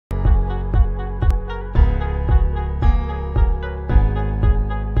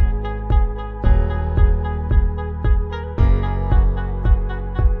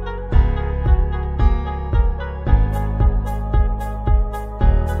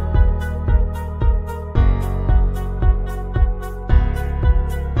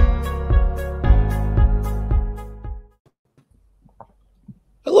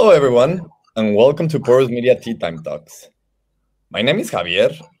Hello, everyone, and welcome to Porous Media Tea Time Talks. My name is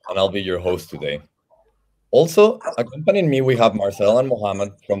Javier, and I'll be your host today. Also, accompanying me, we have Marcel and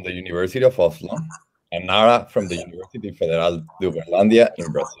Mohammed from the University of Oslo, and Nara from the University Federal de Uberlândia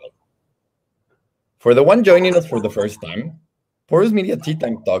in Brazil. For the one joining us for the first time, Porous Media Tea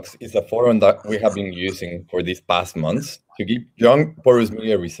Time Talks is a forum that we have been using for these past months to give young Porous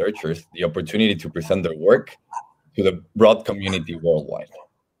Media researchers the opportunity to present their work to the broad community worldwide.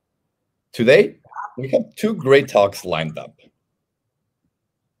 Today, we have two great talks lined up.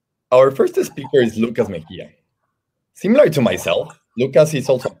 Our first speaker is Lucas Mejia. Similar to myself, Lucas is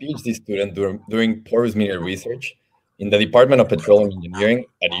also a PhD student doing porous media research in the Department of Petroleum Engineering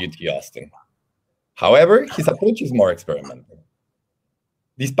at UT Austin. However, his approach is more experimental.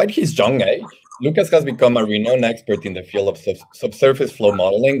 Despite his young age, Lucas has become a renowned expert in the field of subsurface flow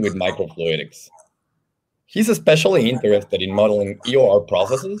modeling with microfluidics. He's especially interested in modeling EOR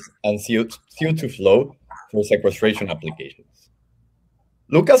processes and CO2 flow for sequestration applications.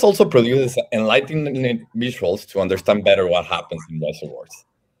 Lucas also produces enlightening visuals to understand better what happens in reservoirs.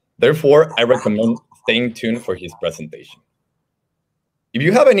 Therefore, I recommend staying tuned for his presentation. If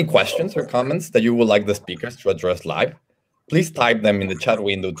you have any questions or comments that you would like the speakers to address live, please type them in the chat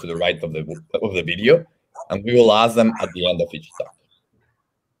window to the right of the video, and we will ask them at the end of each talk.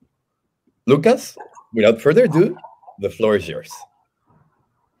 Lucas, without further ado, the floor is yours.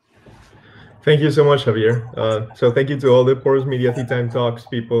 Thank you so much, Javier. So thank you to all the Porous Media Tea Time Talks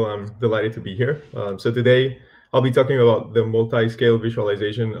people. I'm delighted to be here. So today, I'll be talking about the multi-scale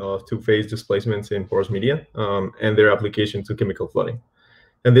visualization of two-phase displacements in porous media and their application to chemical flooding.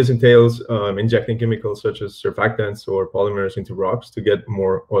 And this entails injecting chemicals such as surfactants or polymers into rocks to get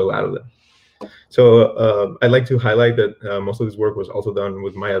more oil out of them. So I'd like to highlight that most of this work was also done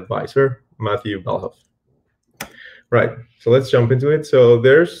with my advisor, Matthew Balhoff. Right, so let's jump into it. So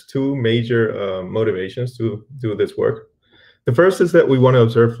there's two major motivations to do this work. The first is that we want to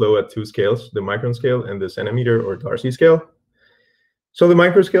observe flow at two scales, the micron scale and the centimeter or Darcy scale. So the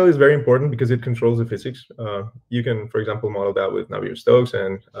micro scale is very important because it controls the physics. You can, for example, model that with Navier-Stokes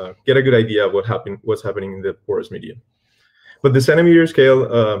and get a good idea of what's happening in the porous medium. But the centimeter scale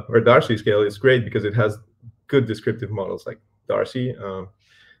or Darcy scale is great because it has good descriptive models like Darcy.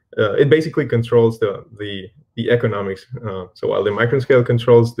 It basically controls the economics. So while the micron scale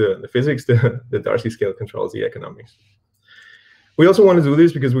controls the physics, the Darcy scale controls the economics. We also want to do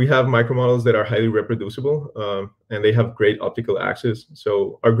this because we have micromodels that are highly reproducible and they have great optical access.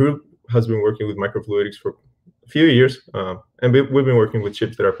 So our group has been working with microfluidics for a few years, and we've been working with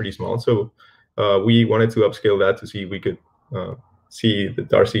chips that are pretty small. So we wanted to upscale that to see if we could see the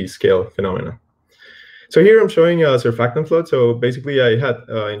Darcy scale phenomena. So here I'm showing a surfactant flood. So basically I had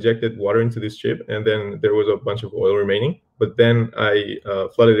injected water into this chip and then there was a bunch of oil remaining, but then I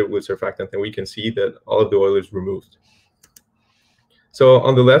flooded it with surfactant and we can see that all of the oil is removed. So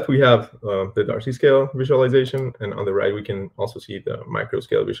on the left, we have the Darcy scale visualization, and on the right, we can also see the micro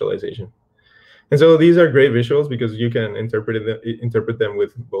scale visualization. And so these are great visuals because you can interpret them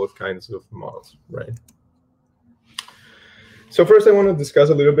with both kinds of models, right? So first, I want to discuss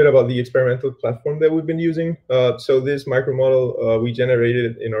a little bit about the experimental platform that we've been using. So this micro model we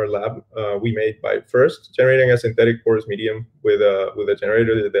generated in our lab, we made by first generating a synthetic porous medium with a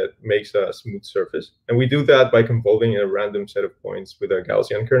generator that makes a smooth surface. And we do that by convolving a random set of points with a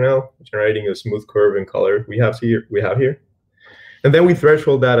Gaussian kernel, generating a smooth curve in color we have here. And then we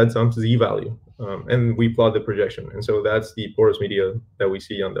threshold that at some Z value, and we plot the projection. And so that's the porous media that we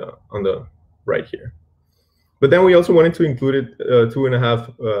see on the right here. But then we also wanted to include it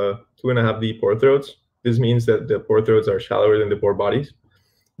 2.5D pore throats. This means that the pore throats are shallower than the pore bodies.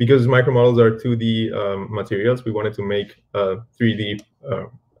 Because micromodels are 2D materials, we wanted to make 3D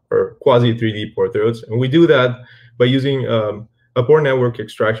or quasi 3D pore throats. And we do that by using a pore network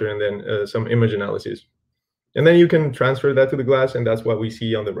extraction and then some image analysis. And then you can transfer that to the glass, and that's what we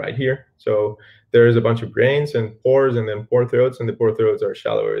see on the right here. So there's a bunch of grains and pores and then pore throats, and the pore throats are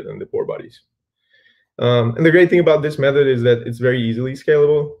shallower than the pore bodies. And the great thing about this method is that it's very easily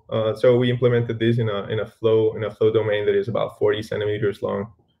scalable. So we implemented this in a flow domain that is about 40 centimeters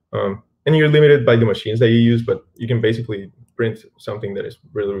long. And you're limited by the machines that you use, but you can basically print something that is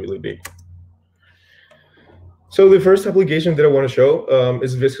really, really big. So the first application that I want to show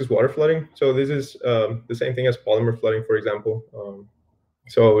is viscous water flooding. So this is the same thing as polymer flooding, for example.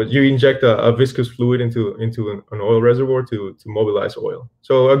 So you inject a viscous fluid into an oil reservoir to mobilize oil.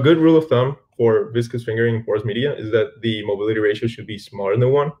 So a good rule of thumb for viscous fingering in porous media is that the mobility ratio should be smaller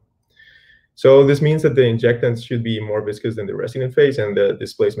than 1. So this means that the injectants should be more viscous than the resinant phase, and the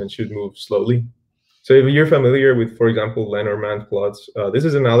displacement should move slowly. So if you're familiar with, for example, Lenormand plots, this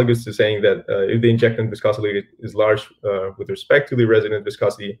is analogous to saying that if the injectant viscosity is large with respect to the resident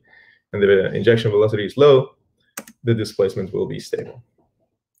viscosity and the injection velocity is low, the displacement will be stable.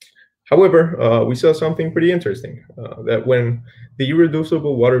 However, we saw something pretty interesting, that when the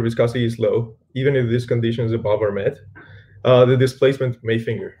irreducible water viscosity is low, even if these conditions above are met, the displacement may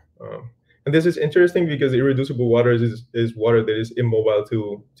finger. And this is interesting because irreducible water is water that is immobile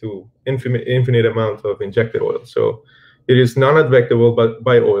to infinite amount of injected oil. So it is non-advectable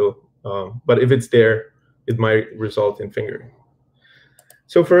by oil, but if it's there, it might result in fingering.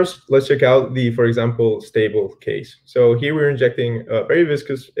 So first, let's check out the, for example, stable case. So here we're injecting a very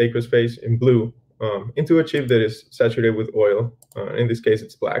viscous aqueous phase in blue into a chip that is saturated with oil. In this case,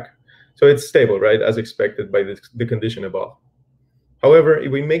 it's black. So it's stable, right, as expected by the condition above. However,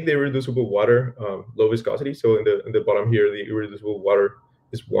 if we make the irreducible water low viscosity, so in the bottom here, the irreducible water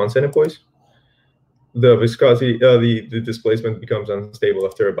is 1 centipoise, the viscosity, the displacement becomes unstable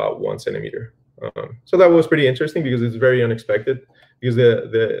after about 1 centimeter. So that was pretty interesting because it's very unexpected, because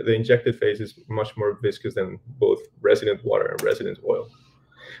the injected phase is much more viscous than both resident water and resident oil.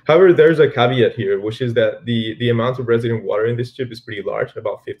 However, there's a caveat here, which is that the amount of resident water in this chip is pretty large,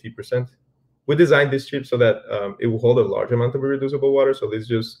 about 50%. We designed this chip so that it will hold a large amount of irreducible water. So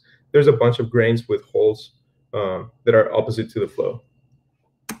there's a bunch of grains with holes that are opposite to the flow.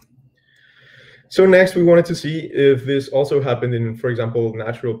 So next, we wanted to see if this also happened in, for example,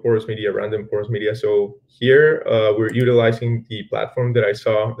 natural porous media, random porous media. So here we're utilizing the platform that I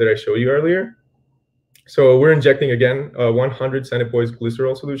showed you earlier. So we're injecting again 100 centipoise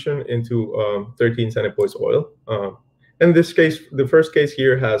glycerol solution into 13 centipoise oil. In this case, the first case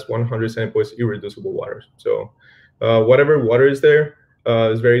here has 100 centipoise irreducible water. So whatever water is there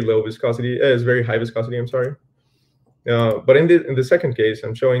is very low viscosity, is very high viscosity. I'm sorry. But in the second case,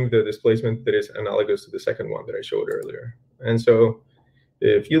 I'm showing the displacement that is analogous to the second one that I showed earlier. And so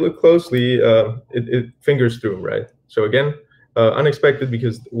if you look closely, it fingers through, right? So again, unexpected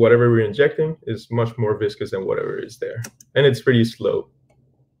because whatever we're injecting is much more viscous than whatever is there. And it's pretty slow.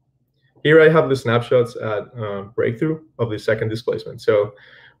 Here I have the snapshots at breakthrough of the second displacement. So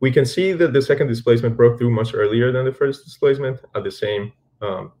we can see that the second displacement broke through much earlier than the first displacement at the same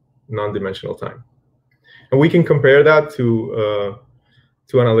non-dimensional time. And we can compare that to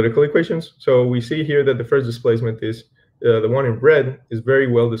analytical equations. So we see here that the first displacement is, the one in red, is very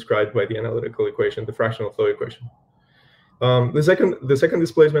well described by the analytical equation, the fractional flow equation. The second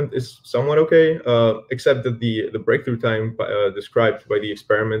displacement is somewhat okay, except that the breakthrough time described by the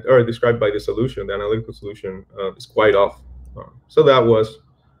experiment, or described by the solution, the analytical solution, is quite off. So that was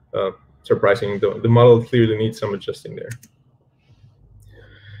surprising. The model clearly needs some adjusting there.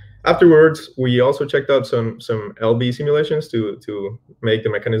 Afterwards, we also checked out some LB simulations to make the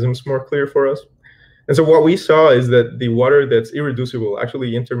mechanisms more clear for us. And so what we saw is that the water that's irreducible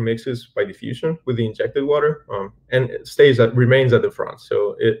actually intermixes by diffusion with the injected water, and it remains at the front.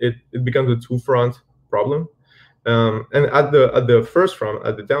 So it becomes a two-front problem. And at the first front,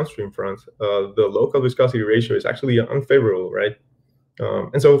 at the downstream front, the local viscosity ratio is actually unfavorable, right?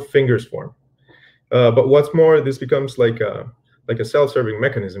 And so fingers form. But what's more, this becomes like a self-serving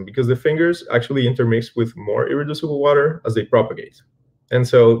mechanism, because the fingers actually intermix with more irreducible water as they propagate. And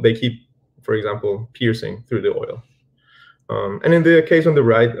so they keep, for example, piercing through the oil. And in the case on the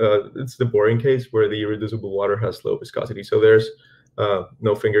right, it's the boring case where the irreducible water has low viscosity. So there's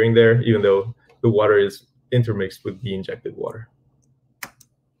no fingering there, even though the water is intermixed with the injected water.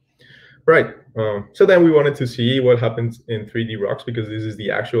 Right. So then we wanted to see what happens in 3D rocks, because this is the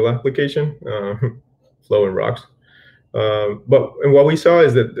actual application, flow in rocks. And what we saw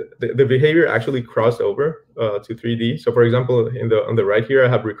is that the behavior actually crossed over to 3D. So for example, on the right here, I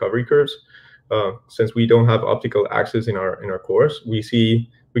have recovery curves. Since we don't have optical access in our course, we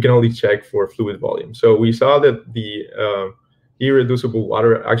can only check for fluid volume. So we saw that the irreducible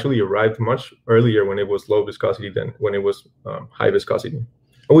water actually arrived much earlier when it was low viscosity than when it was high viscosity.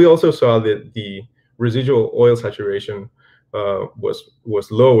 And we also saw that the residual oil saturation was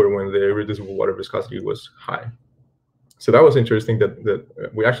lower when the irreducible water viscosity was high. So that was interesting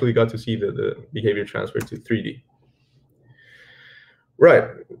that we actually got to see the behavior transfer to 3D. Right.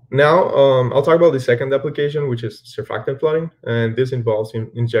 Now, I'll talk about the second application, which is surfactant plotting. And this involves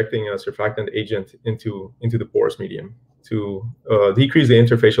injecting a surfactant agent into the porous medium to decrease the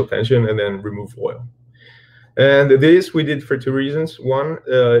interfacial tension and then remove oil. And this we did for two reasons. One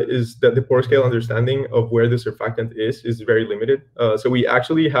is that the pore scale understanding of where the surfactant is very limited. So we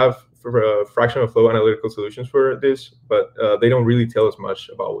actually have fractional flow analytical solutions for this, but they don't really tell us much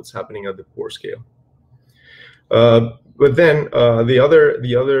about what's happening at the pore scale. But then the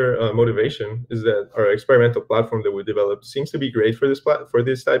other motivation is that our experimental platform that we developed seems to be great for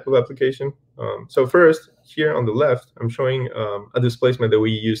this type of application. So first, here on the left, I'm showing a displacement that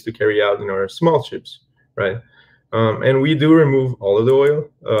we use to carry out in our small chips, right? And we do remove all of the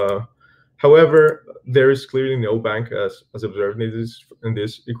oil. However, there is clearly no bank as observed in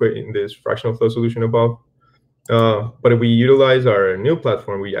this fractional flow solution above. But if we utilize our new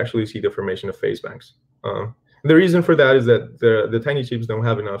platform, we actually see the formation of phase banks. The reason for that is that the tiny chips don't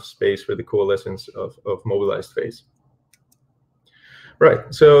have enough space for the coalescence of mobilized phase. Right,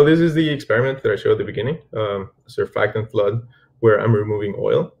 so this is the experiment that I showed at the beginning, surfactant flood, where I'm removing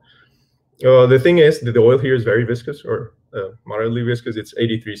oil. The thing is that the oil here is very viscous, or moderately viscous. It's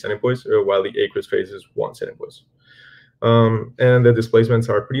 83 centipoise, while the aqueous phase is 1 centipoise. And the displacements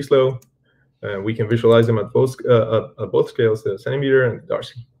are pretty slow. We can visualize them at both scales, the centimeter and the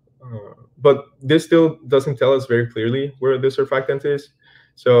Darcy. But this still doesn't tell us very clearly where the surfactant is.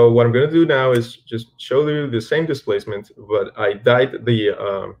 So what I'm going to do now is just show you the same displacement, but I dyed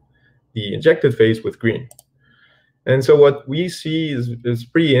the injected phase with green. And so what we see is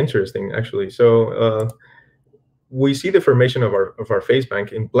pretty interesting, actually. So we see the formation of our phase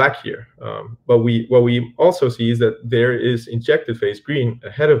bank in black here. But what we also see is that there is injected phase green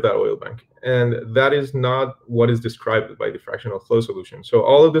ahead of that oil bank. And that is not what is described by the fractional flow solution. So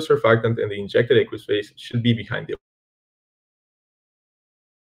all of the surfactant and the injected aqueous phase should be behind the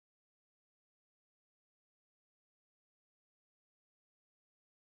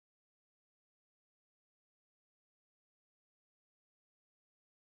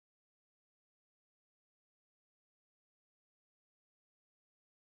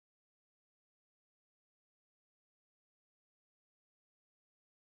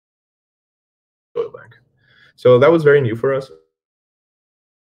oil bank. So that was very new for us.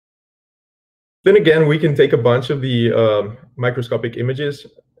 Then again, we can take a bunch of the microscopic images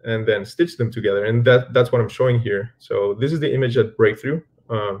and then stitch them together, and that's what I'm showing here. So this is the image at breakthrough,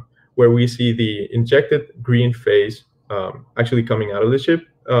 where we see the injected green phase actually coming out of the chip.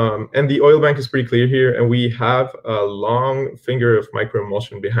 And the oil bank is pretty clear here, and we have a long finger of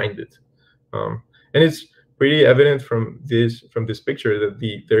microemulsion behind it. And it's pretty evident from this picture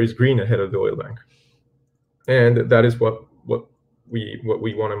that there is green ahead of the oil bank. And that is what we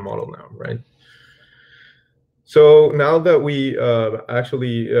want to model now, right? So now that we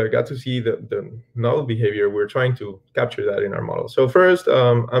actually got to see the null behavior, we're trying to capture that in our model. So first,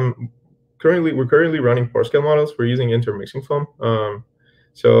 we're currently running pore scale models. We're using intermixing foam.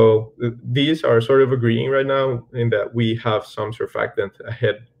 So these are sort of agreeing right now in that we have some surfactant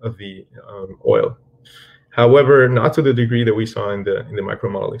ahead of the oil. However, not to the degree that we saw in the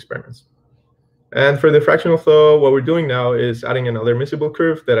micromodel experiments. And for the fractional flow, what we're doing now is adding another miscible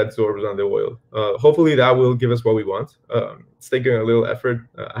curve that absorbs on the oil. Hopefully that will give us what we want. It's taking a little effort.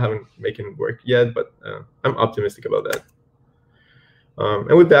 I haven't made it work yet, but I'm optimistic about that.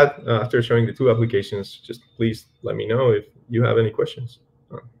 And with that, after showing the two applications, just please let me know if you have any questions.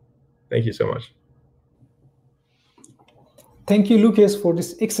 Thank you so much. Thank you, Lucas, for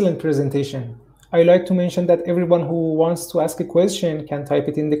this excellent presentation. I'd like to mention that everyone who wants to ask a question can type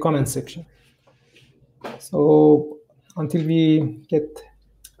it in the comment section. So until we get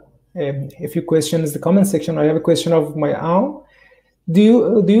a few questions in the comment section, I have a question of my own.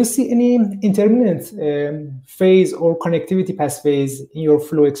 Do you see any intermittent phase or connectivity pathways in your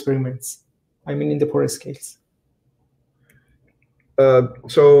flow experiments? I mean, in the pore scales.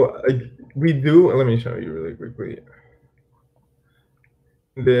 We do. Let me show you really quickly.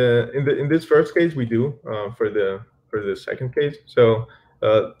 In this first case, we do for the second case. So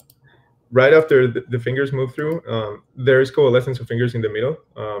right after the fingers move through, there is coalescence of fingers in the middle,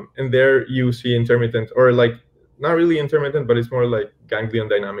 and there you see intermittent, or like not really intermittent, but it's more like ganglion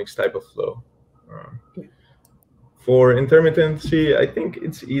dynamics type of flow. For intermittency, I think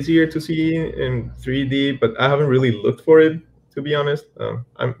it's easier to see in 3D, but I haven't really looked for it, to be honest.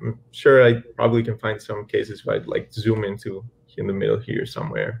 I'm sure I probably can find some cases if I'd like zoom into in the middle here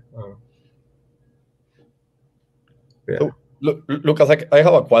somewhere. Yeah. So, Lucas, I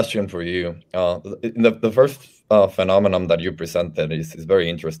have a question for you. The first phenomenon that you presented is very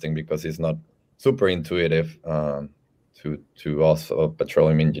interesting because it's not super intuitive to us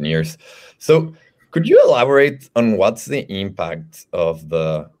petroleum engineers. So could you elaborate on what's the impact of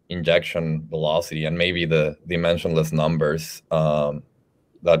the injection velocity and maybe the dimensionless numbers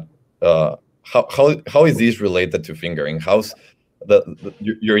that how is this related to fingering? How's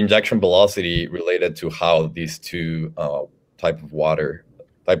your injection velocity related to how these two types of water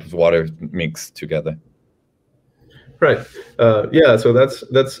mix together? Right. Yeah. So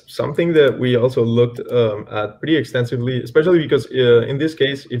that's something that we also looked at pretty extensively, especially because in this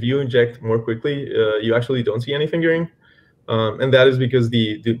case, if you inject more quickly, you actually don't see any fingering, and that is because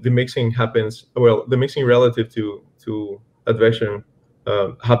the mixing happens. Well, the mixing relative to advection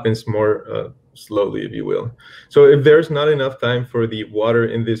happens more slowly, if you will. So if there's not enough time for the water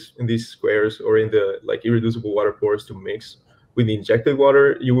in these squares or in the like irreducible water pores to mix with the injected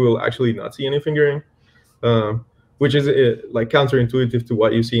water, you will actually not see any fingering. Which is like counterintuitive to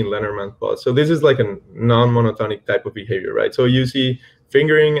what you see in Lenormand plots. So this is like a non-monotonic type of behavior, right? So you see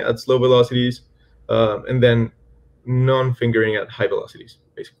fingering at slow velocities, and then non-fingering at high velocities,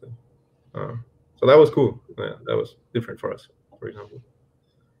 basically. So that was cool. That was different for us, for example.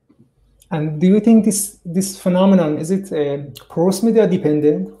 And do you think this phenomenon, is it porous media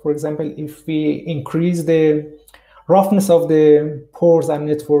dependent? For example, if we increase the roughness of the pores and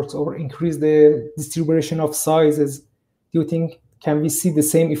networks or increase the distribution of sizes, do you think can we see the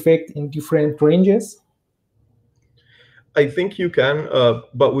same effect in different ranges? I think you can,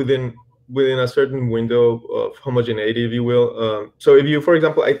 but within a certain window of homogeneity, if you will. So if you, for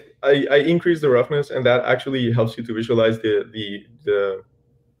example, I increase the roughness, and that actually helps you to visualize the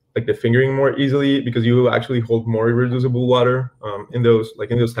fingering more easily, because you actually hold more irreducible water in those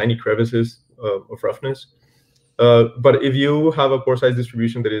tiny crevices of roughness. But if you have a pore size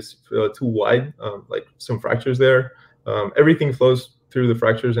distribution that is too wide, like some fractures there, everything flows through the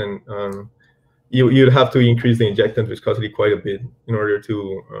fractures, and you'd have to increase the injectant viscosity quite a bit in order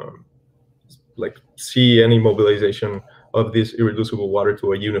to see any mobilization of this irreducible water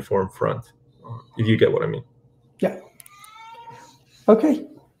to a uniform front, if you get what I mean. Yeah. Okay.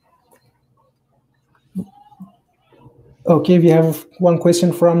 Okay, we have one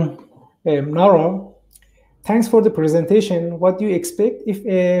question from Nara. Thanks for the presentation. What do you expect if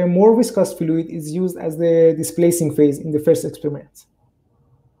a more viscous fluid is used as the displacing phase in the first experiment?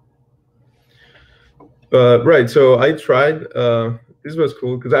 Right. So I tried. This was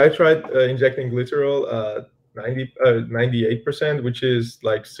cool because I tried injecting glycerol 98%, which is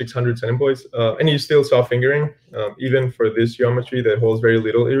like 600 centipoise, and you still saw fingering, even for this geometry that holds very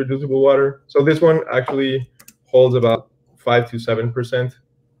little irreducible water. So this one actually holds about 5 to 7%.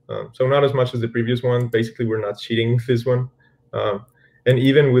 So not as much as the previous one. Basically, we're not cheating this one. And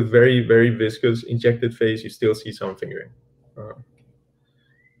even with very, very viscous injected phase, you still see some fingering.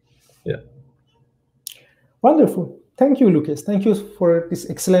 Yeah. Wonderful. Thank you, Lucas. Thank you for this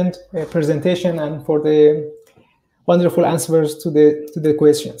excellent presentation and for the wonderful answers to the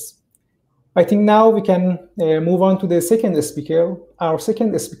questions. I think now we can move on to the second speaker. Our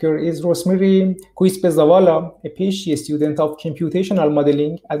second speaker is Rosmery Quispe Zavala, a PhD student of computational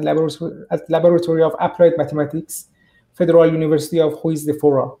modeling at Laboratory of Applied Mathematics, Federal University of Juiz de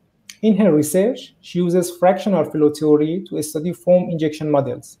Fora. In her research, she uses fractional flow theory to study foam injection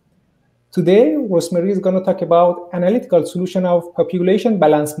models. Today, Rosmery is going to talk about analytical solution of population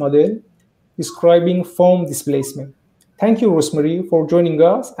balance model describing foam displacement. Thank you, Rosmery, for joining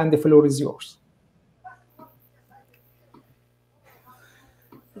us, and the floor is yours.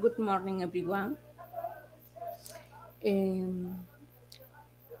 Good morning, everyone.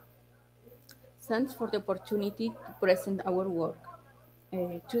 Thanks for the opportunity to present our work.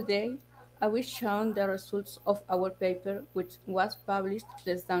 Today, I will show the results of our paper, which was published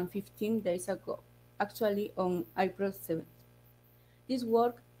less than 15 days ago, actually on April 7th. This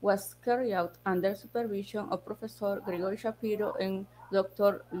work was carried out under supervision of Professor Gregorio Shapiro and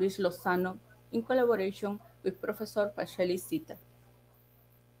Dr. Luis Lozano in collaboration with Professor Pacelli Zita.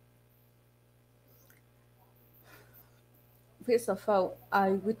 First of all,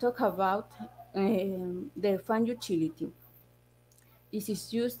 I will talk about the foam utility. This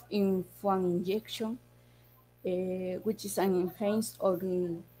is used in foam injection, which is an enhanced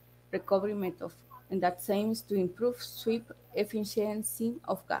oil recovery method, and that aims to improve sweep efficiency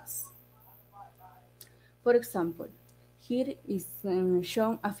of gas. For example, here is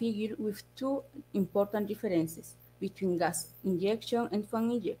shown a figure with two important differences between gas injection and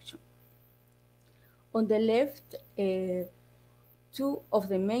foam injection. On the left, two of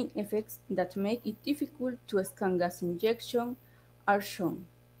the main effects that make it difficult to scan gas injection are shown.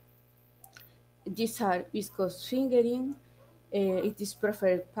 These are viscous fingering, it is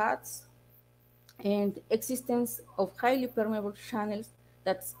preferred paths, and existence of highly permeable channels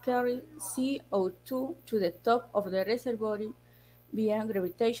that carry CO2 to the top of the reservoir via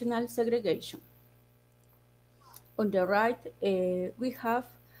gravitational segregation. On the right, we have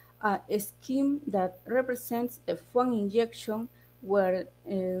a scheme that represents a foam injection where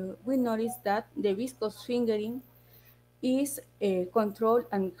we notice that the viscous fingering is controlled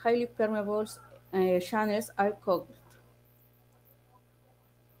and highly permeable channels are covered.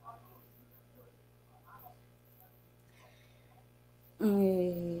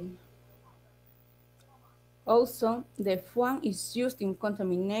 Also, the FUAN is used in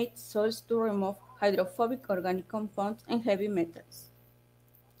contaminated soils to remove hydrophobic organic compounds and heavy metals.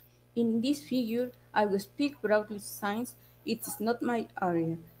 In this figure, I will speak broadly since it is not my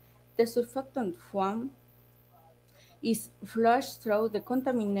area. The surfactant FUAN is flushed through the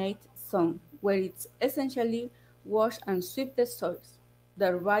contaminated zone, where it essentially washes and sweeps the soils,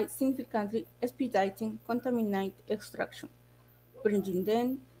 thereby significantly expediting contaminant extraction, bringing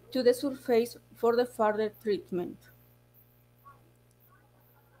them to the surface for the further treatment.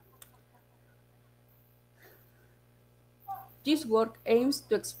 This work aims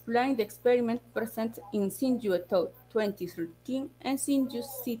to explain the experiment presented in Sinju et al. 2013 and Sinju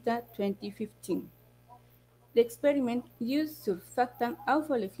Zeta 2015. The experiment used surfactant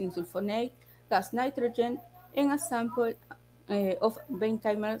alpha-olefin sulfonate, gas nitrogen, and a sample of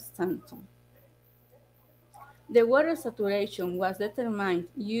benthymal xanthan. The water saturation was determined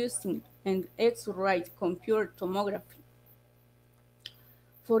using an X-ray computer tomography.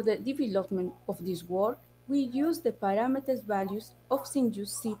 For the development of this work, we used the parameters values of Sinju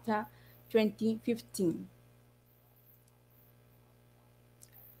Zeta 2015.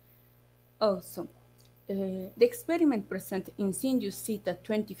 Also, the experiment presented in Sinju Zeta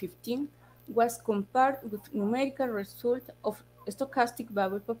 2015 was compared with numerical results of a stochastic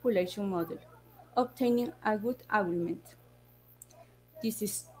bubble population model, obtaining a good agreement. This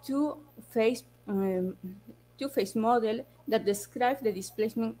is two-phase model that describes the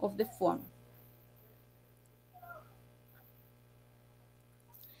displacement of the FUAN.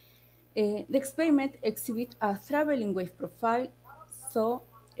 The experiment exhibits a traveling wave profile, so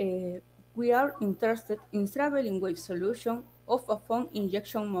we are interested in traveling wave solution of a FUAN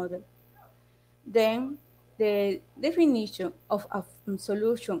injection model. Then the definition of a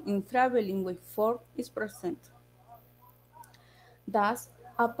solution in traveling wave form is present. Thus,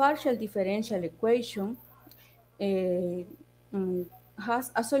 a partial differential equation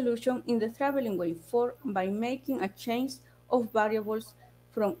has a solution in the traveling wave form by making a change of variables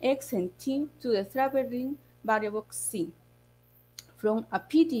from x and t to the traveling variable c. From a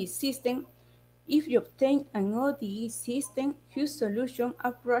PDE system, if you obtain an ODE system whose solution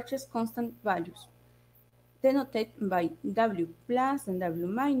approaches constant values, denoted by W plus and W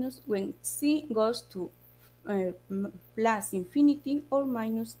minus when C goes to plus infinity or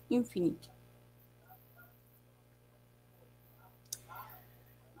minus infinity.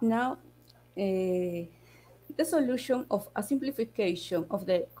 Now, the solution of a simplification of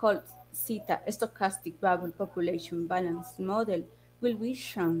the called zeta stochastic bubble population balance model will be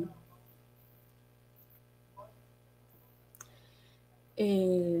shown.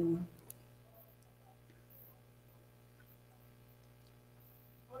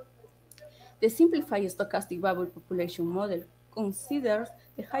 The simplified stochastic bubble population model considers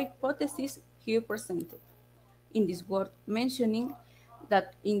the hypothesis here presented. In this work, mentioning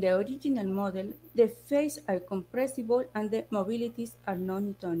that in the original model, the phases are compressible and the mobilities are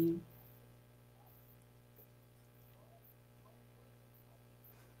non-Newtonian.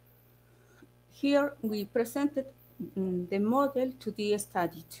 Here we presented the model to be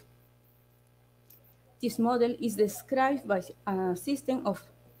studied. This model is described by a system of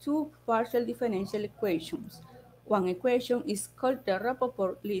two partial differential equations. One equation is called the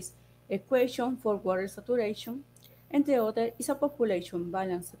Rappaport-List equation for water saturation, and the other is a population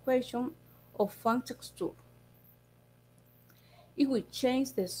balance equation of FUAN texture. If we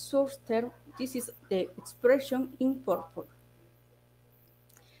change the source term, this is the expression in purple.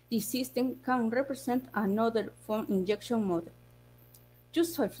 This system can represent another FUAN injection model. To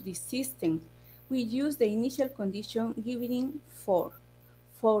solve this system, we use the initial condition given in Fora,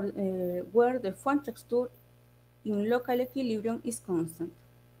 where the FUAN texture in local equilibrium is constant.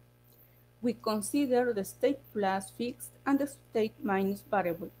 We consider the state plus fixed and the state minus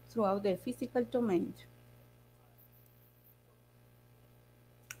variable throughout the physical domain.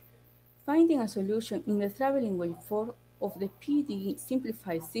 Finding a solution in the traveling wave form of the PDE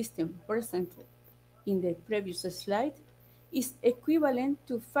simplified system presented in the previous slide is equivalent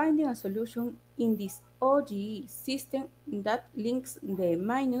to finding a solution in this ODE system that links the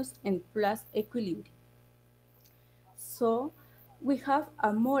minus and plus equilibrium. So, we have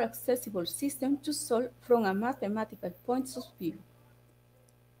a more accessible system to solve from a mathematical point of view.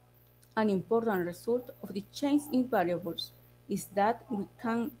 An important result of the change in variables is that we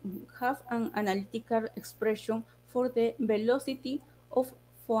can have an analytical expression for the velocity of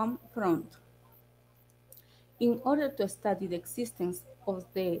FUAN front. In order to study the existence of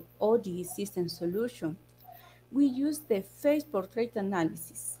the ODE system solution, we use the phase portrait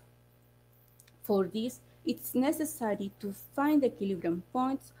analysis. For this, it's necessary to find the equilibrium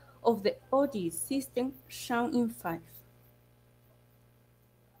points of the ODE system shown in 5.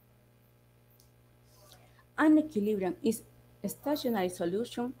 An equilibrium is a stationary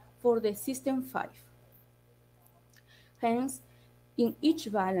solution for the system 5. Hence, in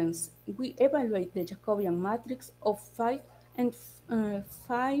each balance, we evaluate the Jacobian matrix of 5 and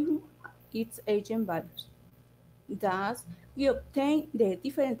find its eigenvalues. Thus, we obtain the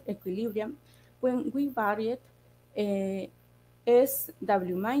different equilibrium when we vary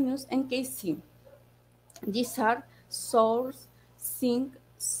SW minus and Kc. These are source, sink,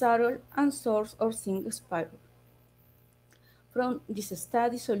 saddle, and source or sink spiral. From this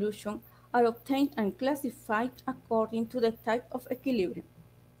study, solutions are obtained and classified according to the type of equilibrium.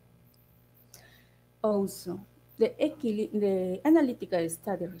 Also, the analytical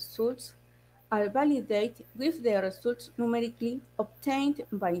study results are validated with the results numerically obtained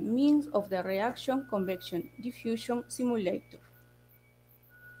by means of the reaction convection diffusion simulator.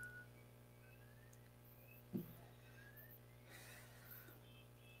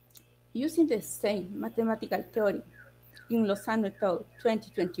 Using the same mathematical theory in Lozano et al.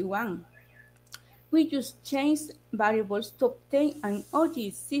 2021, we just changed variables to obtain an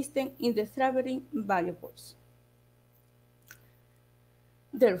ODE system in the traveling variables.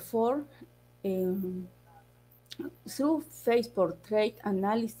 Therefore, through phase portrait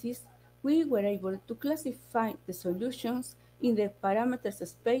analysis, we were able to classify the solutions in the parameters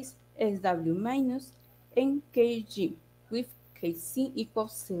space SW minus and KG with Kc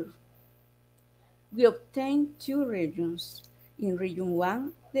equals 0. We obtained two regions. In region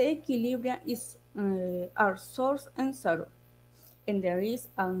 1, the equilibrium are source and saddle, and there is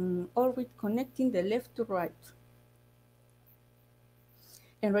an orbit connecting the left to right.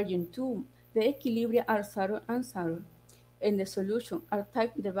 In region 2, the equilibria are saddle and saddle, and the solution are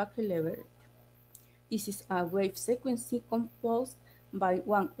type Debye levered. This is a wave sequence composed by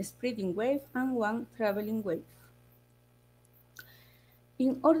one spreading wave and one traveling wave.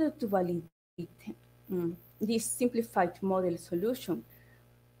 In order to validate this simplified model solution,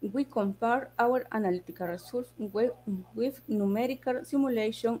 we compare our analytical results with numerical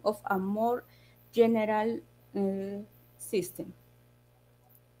simulation of a more general system.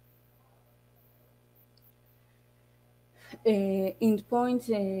 In points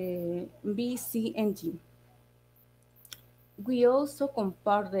B, C, and G. We also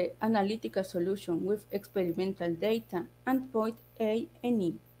compare the analytical solution with experimental data and point A and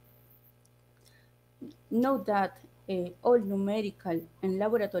E. Note that all numerical and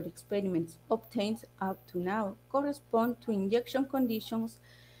laboratory experiments obtained up to now correspond to injection conditions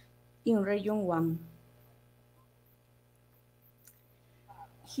in region 1.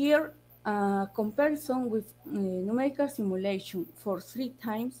 Here, a comparison with numerical simulation for 3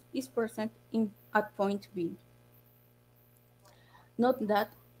 times is present at point B. Note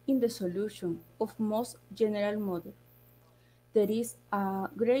that in the solution of most general model, there is a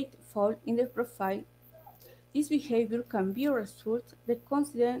great fall in the profile. This behavior can be a result that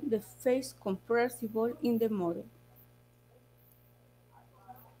consider the phase compressible in the model.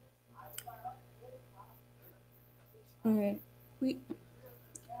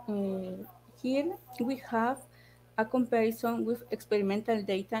 Here we have a comparison with experimental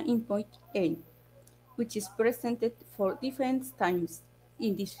data in point A, which is presented for different times.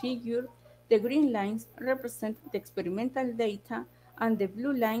 In this figure, the green lines represent the experimental data and the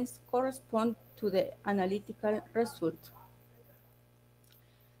blue lines correspond to the analytical result.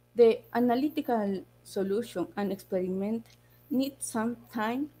 The analytical solution and experiment need some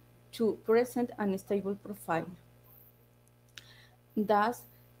time to present an stable profile. Thus,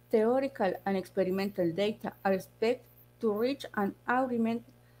 theoretical and experimental data are expected to reach an agreement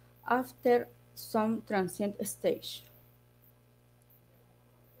after some transient stage.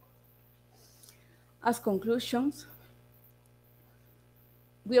 As conclusions,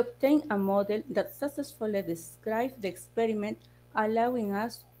 we obtain a model that successfully describes the experiment, allowing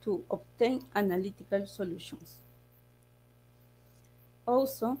us to obtain analytical solutions.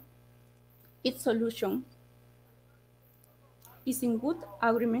 Also, its solution is in good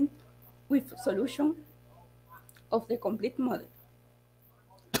agreement with solution of the complete model.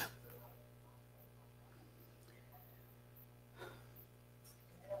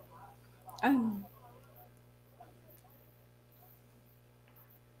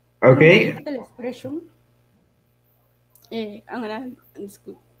 Okay. Analytical expression.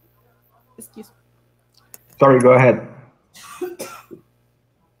 Excuse me. Sorry, go ahead.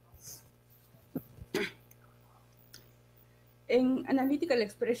 An analytical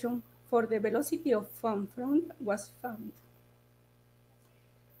expression for the velocity of foam front was found.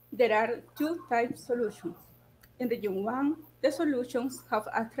 There are two type solutions, In region 1, the solutions have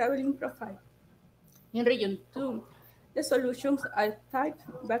a traveling profile. In region 2, the solutions are type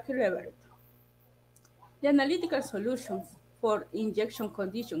back-levered. The analytical solutions for injection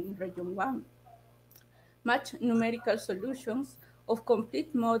condition in region 1 match numerical solutions of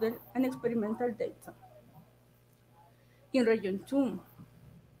complete model and experimental data. In region 2,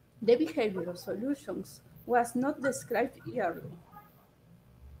 the behavior of solutions was not described early.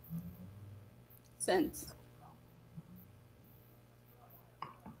 Sense.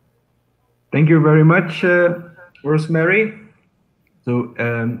 Thank you very much, Rosmery. So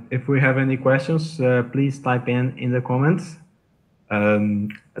if we have any questions, please type in the comments.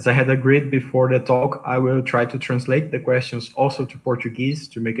 As I had agreed before the talk, I will try to translate the questions also to Portuguese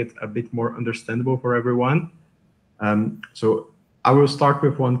to make it a bit more understandable for everyone. So I will start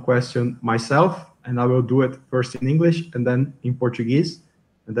with one question myself, and I will do it first in English and then in Portuguese.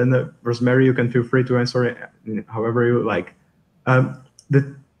 And then Rosmery, you can feel free to answer it however you like.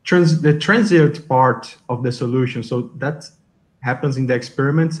 The transient part of the solution, so that happens in the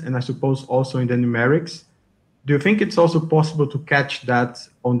experiments and I suppose also in the numerics. Do you think it's also possible to catch that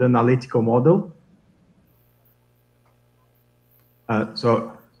on the analytical model?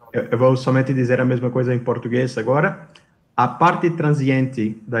 Eu vou somente dizer a mesma coisa em português agora. A parte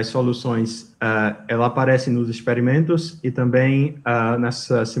transiente das soluções, ela aparece nos experimentos e também nas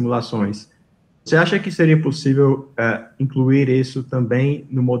simulações. Você acha que seria possível incluir isso também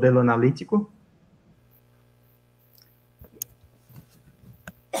no modelo analítico?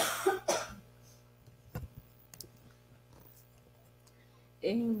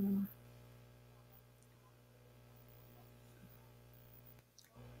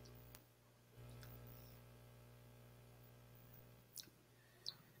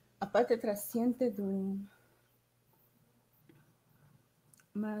 A parte transiente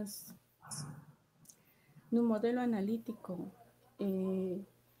mas no modelo analítico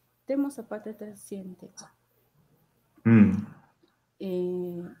temos a parte transiente.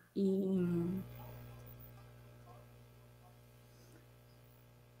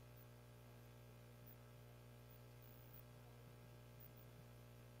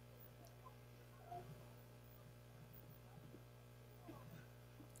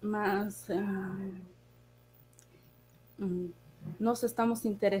 Mas nós estamos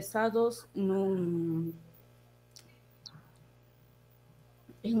interessados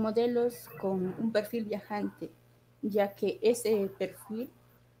en modelos con un perfil viajante, ya que ese perfil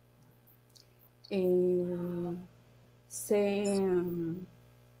se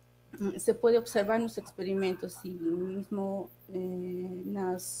puede observar en los experimentos y mismo en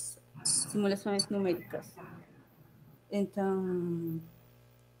las simulaciones numéricas. Entonces,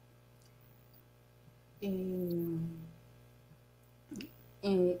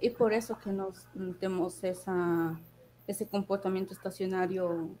 y por eso que nos tenemos ese comportamiento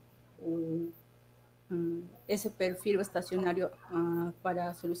estacionario, ese perfil estacionario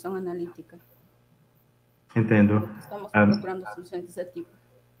para solución analítica. Entendo. Estamos procurando soluções desse tipo.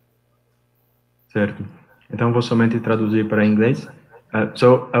 Certo. Então vou somente traduzir para inglês.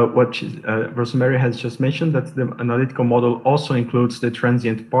 What Rosmery has just mentioned, that the analytical model also includes the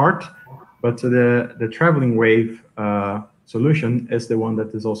transient part, but the traveling wave solution is the one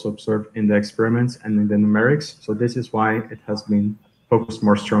that is also observed in the experiments and in the numerics. So this is why it has been focused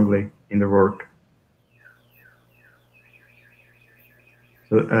more strongly in the work.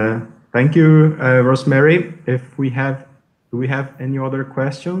 So thank you, Rosmery. Do we have any other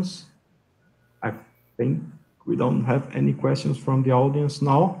questions? I think we don't have any questions from the audience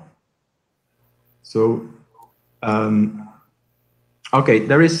now. So, okay,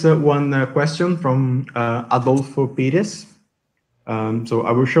 there is one question from Adolfo Pires. So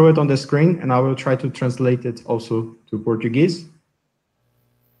I will show it on the screen and I will try to translate it also to Portuguese.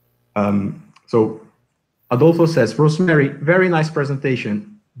 So Adolfo says, Rosmery, very nice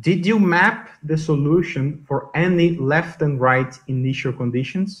presentation. Did you map the solution for any left and right initial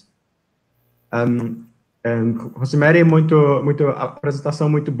conditions? Rosmery, a apresentação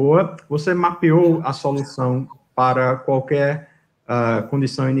muito boa. Você mapeou a solução para qualquer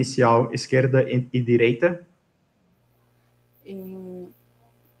condição inicial esquerda e direita?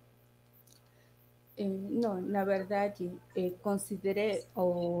 Não, na verdade, considerei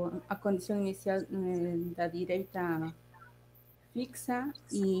a condição inicial da direita fixa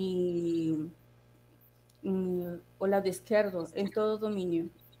e o lado esquerdo em todo o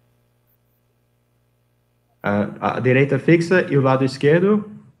domínio. A direita fixa e o lado esquerdo?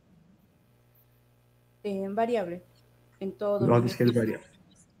 Variável, em todo o lado esquerdo variável.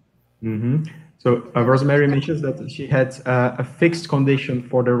 Mm-hmm. So Rosmery mentions that she had a fixed condition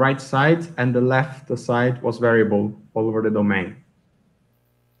for the right side, and the left side was variable all over the domain.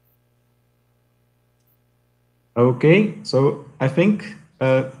 Okay, so I think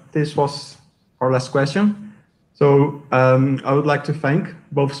this was our last question. So I would like to thank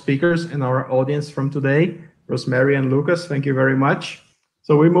both speakers and our audience from today, Rosmery and Lucas. Thank you very much.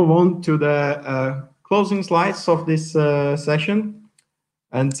 So we move on to the closing slides of this session.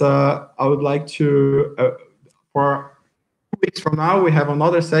 And I would like to, for 2 weeks from now, we have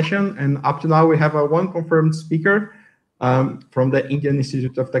another session. And up to now, we have one confirmed speaker from the Indian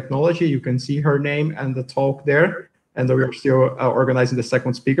Institute of Technology. You can see her name and the talk there. And we are still organizing the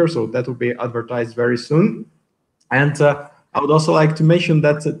second speaker, so that will be advertised very soon. And I would also like to mention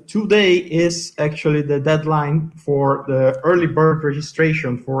that today is actually the deadline for the early bird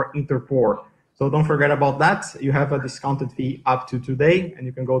registration for Interpor. So don't forget about that. You have a discounted fee up to today, and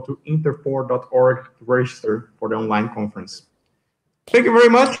you can go to interpor.org to register for the online conference. Thank you very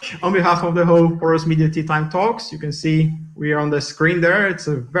much. On behalf of the whole Porous Media Tea Time Talks, you can see we are on the screen there. It's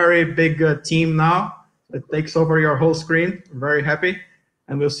a very big team now. It takes over your whole screen. I'm very happy.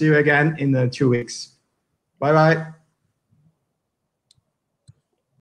 And we'll see you again in 2 weeks. Bye-bye.